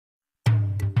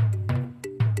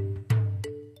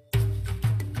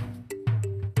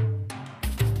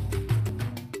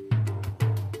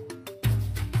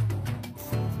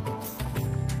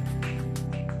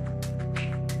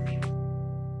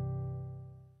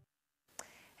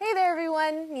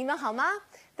们好吗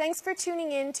 ？Thanks for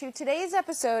tuning in to today's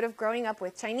episode of Growing Up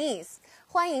with Chinese.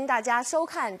 欢迎大家收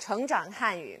看成长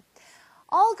汉语。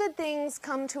All good things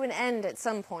come to an end at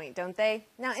some point, don't they?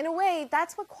 Now, in a way,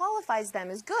 that's what qualifies them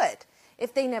as good.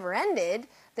 If they never ended,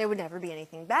 there would never be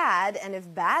anything bad, and if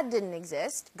bad didn't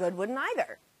exist, good wouldn't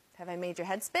either. Have I made your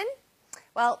head spin?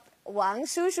 Well, Wang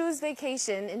Shushu's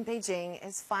vacation in Beijing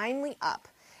is finally up,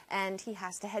 and he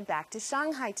has to head back to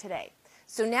Shanghai today.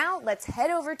 So now let's head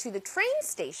over to the train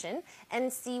station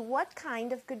and see what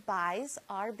kind of goodbyes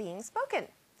are being spoken,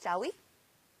 shall we?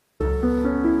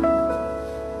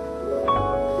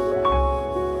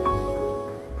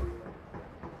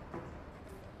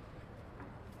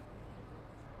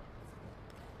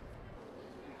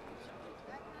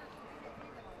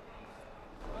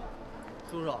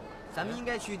 叔叔，咱们应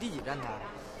该去第几站台？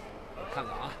我看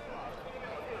看啊。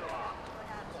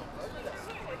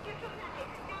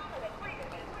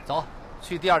走，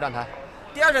去第2站台。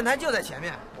第2站台就在前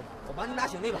面，我帮你拿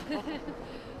行李吧。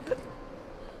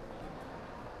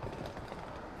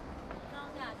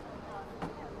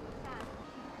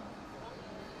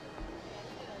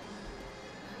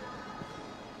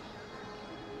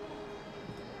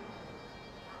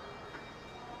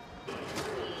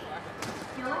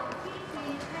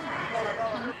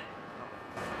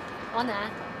王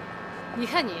楠，你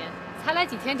看你才来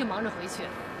几天就忙着回去。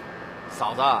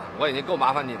嫂子，我已经够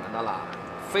麻烦你们的了，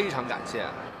非常感谢。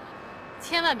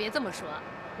千万别这么说，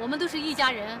我们都是一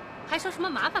家人，还说什么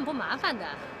麻烦不麻烦的。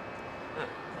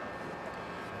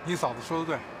你嫂子说的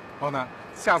对，王楠，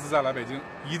下次再来北京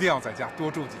一定要在家多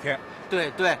住几天。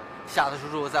对，下次叔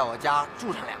叔在我家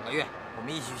住上2个月，我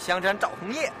们一起去香山找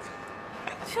红叶。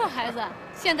这孩子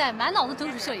现在满脑子都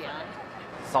是摄影。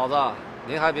嫂子，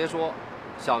您还别说，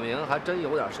小明还真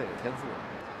有点摄影天赋。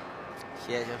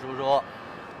谢谢叔叔。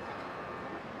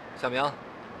小明，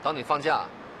等你放假，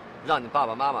让你爸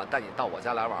爸妈妈带你到我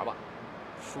家来玩吧，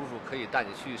叔叔可以带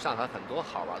你去上海很多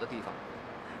好玩的地方。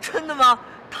真的吗？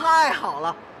太好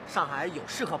了！上海有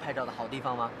适合拍照的好地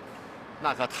方吗？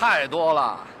那可太多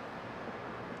了，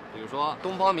比如说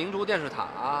东方明珠电视塔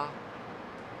啊，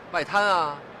外滩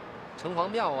啊，城隍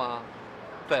庙啊。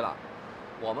对了，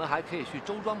我们还可以去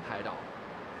周庄拍照。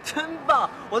真棒，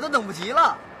我都等不及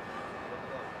了。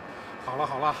好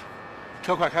了，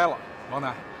车快开了，王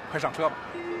楠，快上车吧。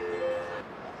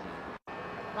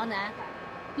王楠，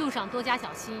路上多加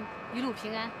小心，一路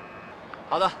平安。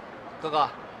好的，哥哥、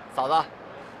嫂子，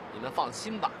你们放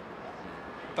心吧。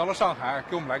到了上海，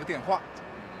给我们来个电话。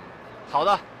好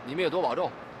的，你们也多保重。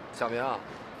小明，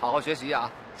好好学习啊，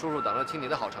叔叔等着听你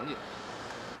的好成绩。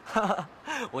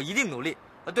我一定努力。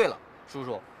对了，叔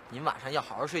叔，您晚上要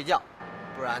好好睡觉，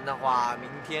不然的话，明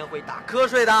天会打瞌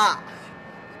睡的。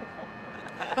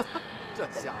这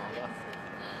小子。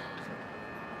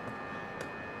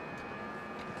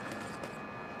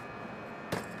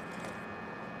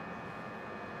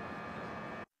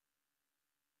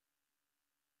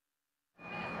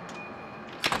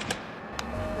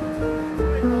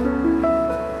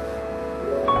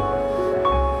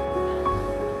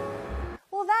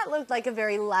Well, that looked like a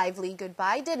very lively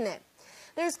goodbye, didn't it?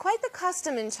 There's quite the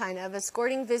custom in China of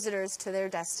escorting visitors to their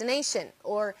destination,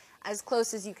 or as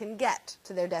close as you can get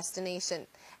to their destination.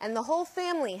 And the whole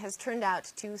family has turned out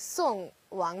to song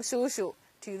Wang Shushu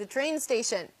to the train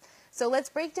station. So let's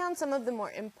break down some of the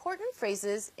more important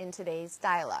phrases in today's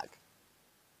dialogue.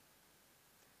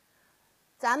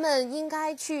 咱们应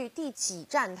该去第几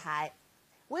站台?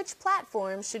 Which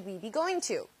platform should we be going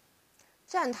to?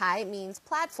 站台 means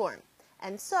platform.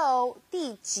 And so,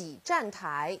 第几站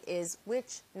台 is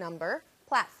which number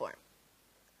platform.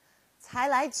 才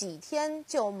来几天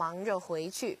就忙着回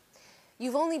去.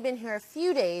 You've only been here a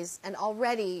few days and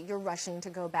already you're rushing to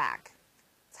go back.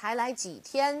 才来几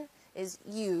天 is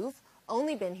you've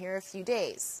only been here a few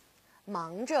days.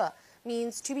 忙着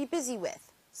means to be busy with.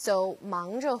 So,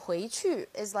 忙着回去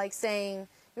is like saying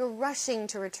you're rushing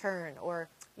to return or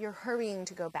you're hurrying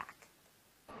to go back.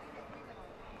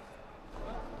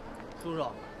 叔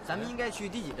叔，咱们应该去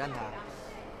第几站台？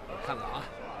我看看啊。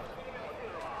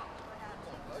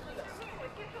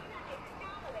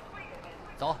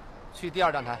走，去第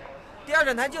2站台。第2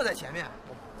站台就在前面，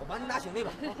我帮你拿行李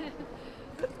吧。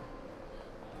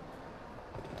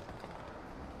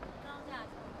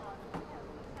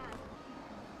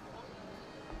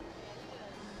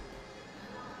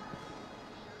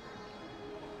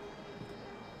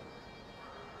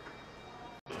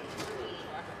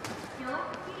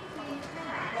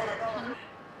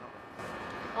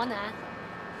王楠，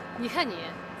你看你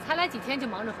才来几天就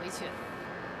忙着回去。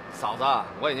嫂子，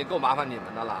我已经够麻烦你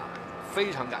们的了，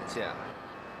非常感谢。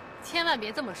千万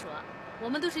别这么说，我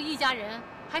们都是一家人，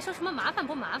还说什么麻烦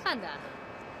不麻烦的？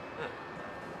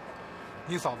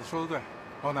你嫂子说的对，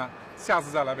王楠，下次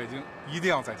再来北京一定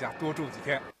要在家多住几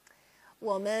天。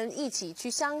我们一起去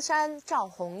香山照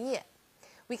红叶。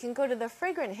We can go to the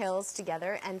fragrant hills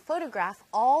together and photograph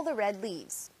all the red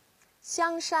leaves.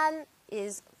 香山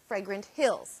is fragrant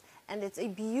hills, and it's a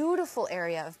beautiful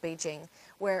area of Beijing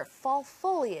where fall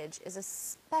foliage is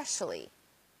especially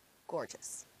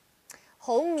gorgeous.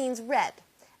 红 means red,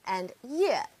 and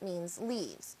叶 means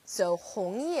leaves, so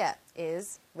红叶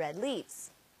is red leaves.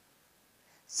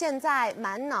 现在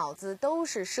满脑子都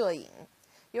是摄影。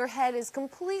Your head is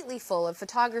completely full of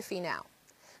photography now.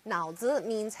 脑子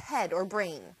means head or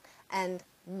brain, and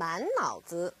满脑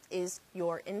子 is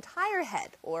your entire head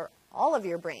or all of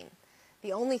your brain.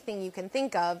 The only thing you can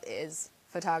think of is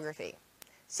photography.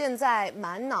 现在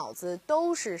满脑子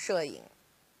都是摄影。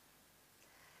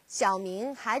小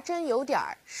明还真有点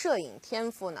摄影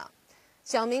天赋呢。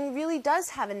小明 really does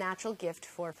have a natural gift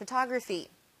for photography.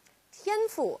 天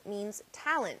赋 means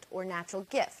talent or natural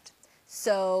gift.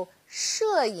 So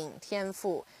摄影天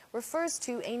赋 refers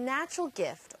to a natural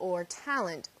gift or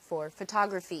talent for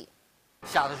photography.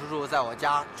 下次叔叔在我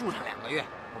家住上2个月，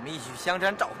我们一起去香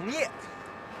山照红叶。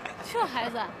这孩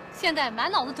子现在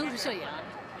满脑子都是摄影。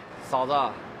嫂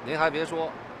子，您还别说，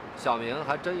小明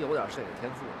还真有点摄影天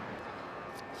赋呢。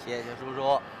谢谢叔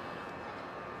叔。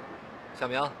小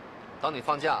明，等你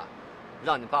放假，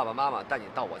让你爸爸妈妈带你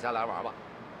到我家来玩吧。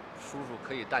叔叔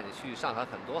可以带你去上海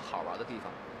很多好玩的地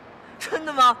方。真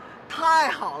的吗？太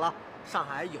好了！上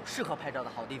海有适合拍照的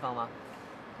好地方吗？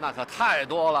那可太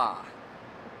多了，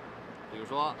比如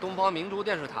说东方明珠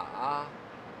电视塔啊、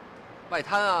外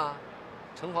滩啊、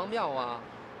城隍庙啊。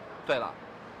对了，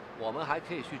我们还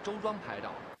可以去周庄拍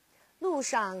照。路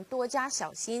上多加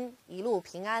小心，一路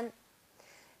平安。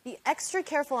Be extra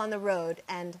careful on the road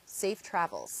and safe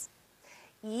travels.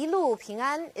 一路平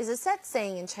安 is a set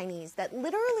saying in Chinese that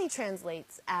literally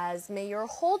translates as may your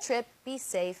whole trip be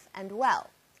safe and well.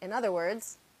 In other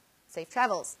words, safe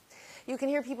travels. You can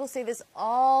hear people say this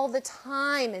all the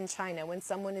time in China when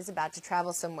someone is about to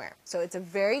travel somewhere. So it's a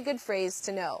very good phrase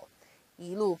to know.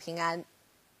 一路平安。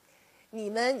你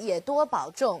们也多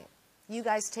保重。You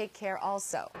guys take care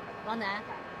also. 王楠，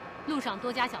路上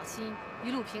多加小心，一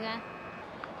路平安。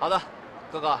好的，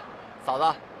哥哥、嫂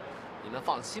子，你们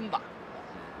放心吧。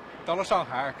到了上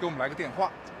海，给我们来个电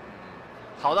话。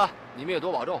好的，你们也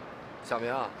多保重。小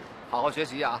明啊，好好学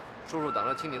习啊，叔叔等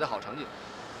着听你的好成绩。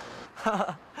哈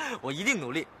哈，我一定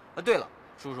努力。对了，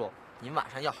叔叔，您晚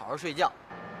上要好好睡觉，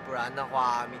不然的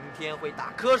话，明天会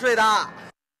打瞌睡的。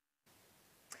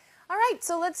All right,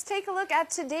 so let's take a look at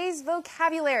today's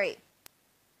vocabulary.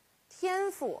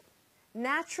 天赋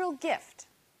natural gift,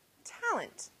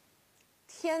 talent.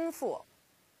 天赋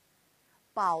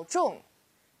保重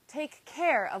take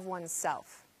care of oneself.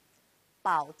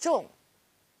 保重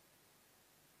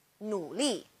努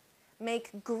力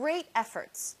make great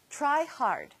efforts, try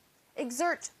hard,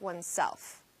 exert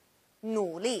oneself.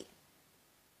 努力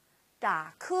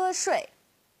打瞌睡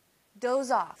doze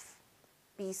off,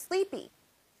 be sleepy.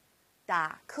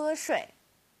 打瞌睡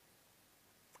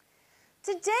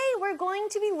Today we're going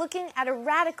to be looking at a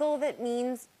radical that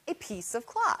means a piece of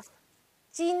cloth.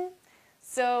 巾.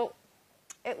 So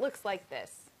it looks like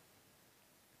this.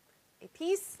 A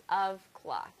piece of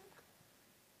cloth.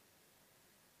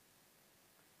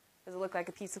 Does it look like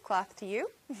a piece of cloth to you?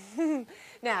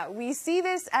 Now, we see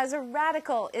this as a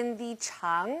radical in the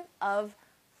长 of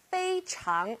非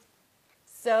常.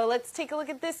 So let's take a look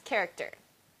at this character.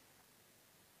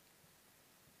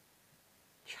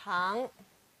 长.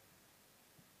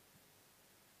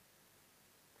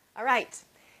 All right.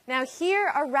 Now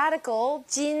here a radical,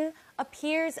 jin,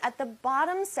 appears at the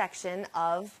bottom section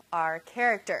of our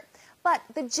character. But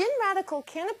the jin radical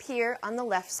can appear on the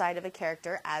left side of a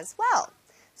character as well.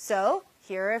 So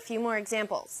here are a few more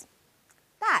examples.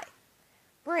 带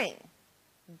bring,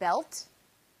 belt,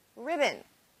 ribbon.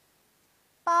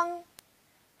 帮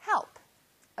help,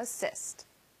 assist.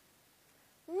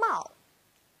 帽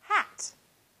hat,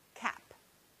 cap.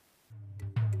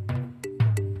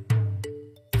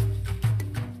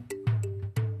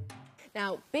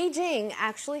 Now, Beijing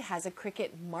actually has a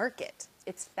cricket market.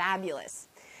 It's fabulous.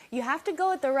 You have to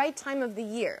go at the right time of the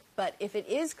year, but if it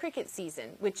is cricket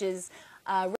season, which is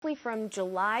roughly from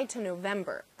July to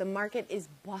November, the market is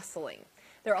bustling.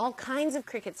 There are all kinds of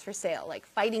crickets for sale, like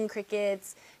fighting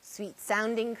crickets,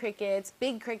 sweet-sounding crickets,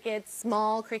 big crickets,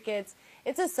 small crickets.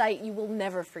 It's a sight you will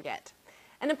never forget.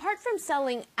 And apart from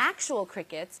selling actual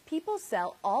crickets, people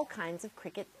sell all kinds of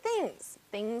cricket things.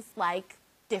 Things like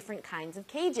different kinds of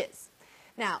cages.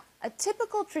 Now, a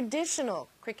typical traditional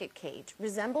cricket cage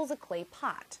resembles a clay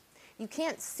pot. You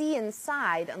can't see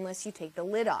inside unless you take the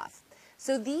lid off.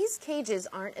 So these cages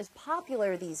aren't as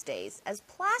popular these days as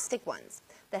plastic ones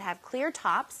that have clear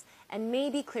tops and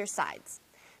maybe clear sides.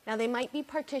 Now they might be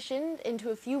partitioned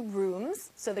into a few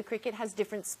rooms so the cricket has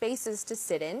different spaces to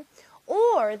sit in,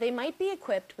 or they might be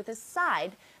equipped with a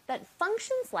side that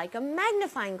functions like a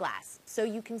magnifying glass so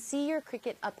you can see your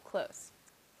cricket up close.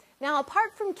 Now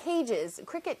apart from cages,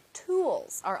 cricket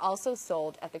tools are also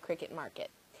sold at the cricket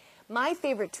market. My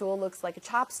favorite tool looks like a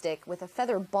chopstick with a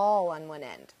feather ball on one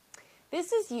end.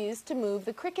 This is used to move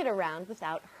the cricket around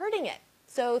without hurting it.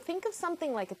 So think of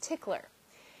something like a tickler.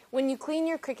 When you clean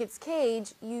your cricket's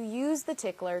cage, you use the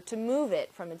tickler to move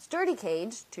it from its dirty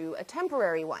cage to a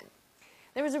temporary one.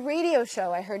 There was a radio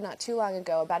show I heard not too long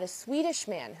ago about a Swedish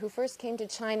man who first came to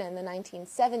China in the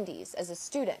 1970s as a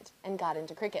student and got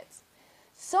into crickets.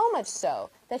 So much so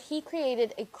that he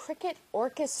created a cricket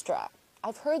orchestra.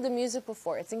 I've heard the music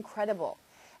before, it's incredible.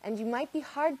 And you might be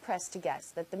hard-pressed to guess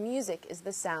that the music is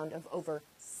the sound of over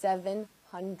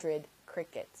 700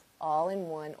 crickets, all in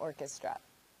one orchestra.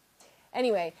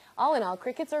 Anyway, all in all,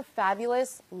 crickets are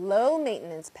fabulous,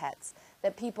 low-maintenance pets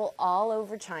that people all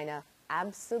over China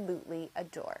absolutely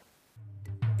adore.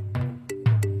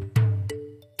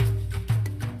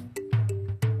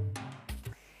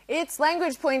 It's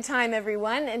language point time,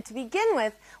 everyone, and to begin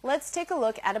with, let's take a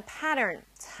look at a pattern,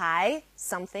 才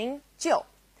something 就.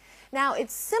 Now,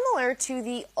 it's similar to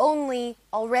the only,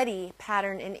 already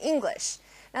pattern in English.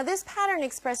 Now, this pattern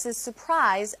expresses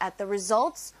surprise at the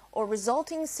results or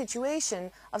resulting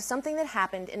situation of something that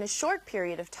happened in a short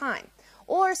period of time,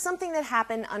 or something that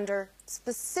happened under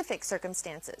specific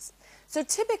circumstances. So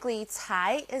typically,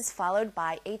 才 is followed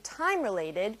by a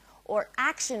time-related or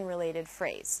action-related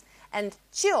phrase, and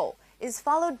就 is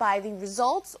followed by the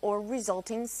results or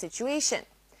resulting situation.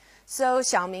 So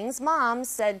Xiaoming's mom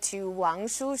said to Wang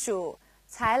Shushu,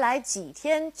 才来几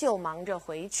天就忙着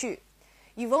回去.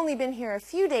 You've only been here a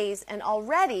few days and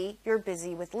already you're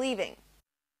busy with leaving.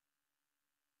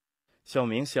 小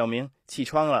明，起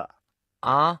床了。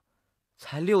啊，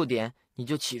才6点你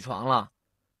就起床了，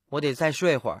我得再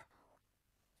睡会儿。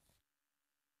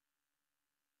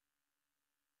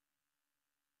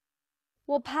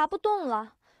我爬不动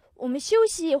了，我们休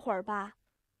息一会儿吧。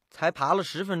才爬了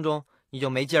10分钟，你就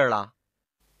没劲儿了？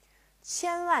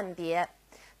千万别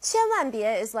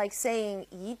is like saying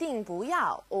一定不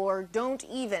要 or don't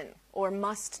even or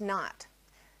must not.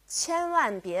 千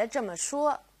万别这么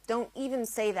说 don't even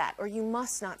say that or you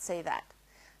must not say that.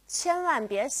 千万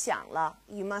别想了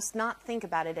you must not think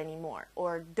about it anymore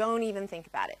or don't even think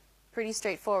about it. Pretty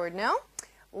straightforward, no?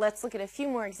 Let's look at a few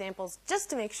more examples just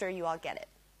to make sure you all get it.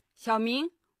 小明，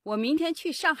我明天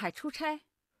去上海出差。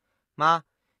妈，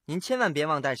您千万别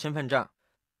忘带身份证。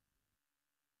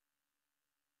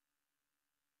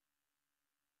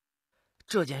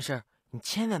这件事你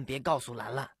千万别告诉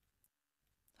兰兰。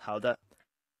好的。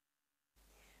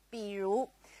比如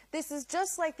this is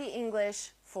just like the English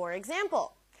for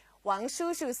example. Wang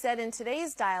Shushu said in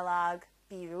today's dialogue,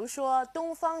 比如说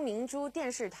东方明珠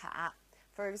电视塔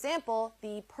For example,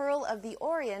 the Pearl of the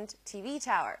Orient TV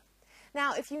tower.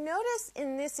 Now, if you notice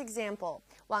in this example,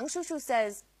 Wang Shushu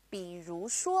says 比如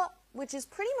说, which is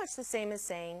pretty much the same as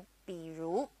saying 比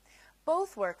如.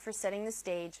 Both work for setting the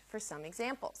stage for some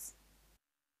examples.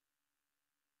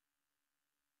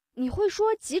 你会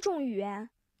说几种语言？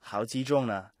好几种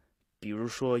呢，比如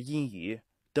说英语、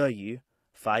德语、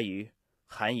法语、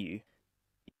韩语。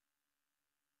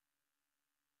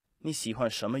你喜欢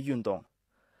什么运动？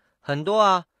很多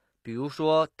啊，比如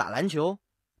说打篮球、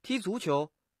踢足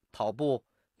球、跑步、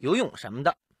游泳什么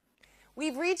的。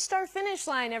We've reached our finish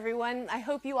line, everyone. I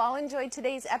hope you all enjoyed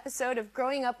today's episode of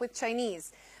Growing Up with Chinese.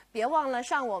 别忘了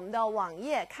上我们的网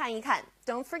页看一看.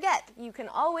 Don't forget, you can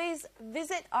always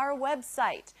visit our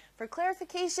website for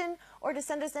clarification or to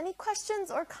send us any questions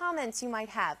or comments you might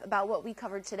have about what we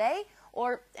covered today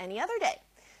or any other day.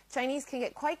 Chinese can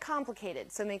get quite complicated,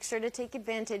 so make sure to take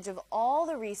advantage of all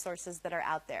the resources that are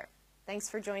out there. Thanks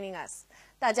for joining us.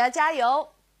 大家加油!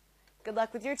 Good luck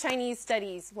with your Chinese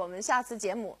studies. 我们下次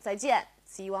节目再见.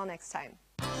 See you all next time.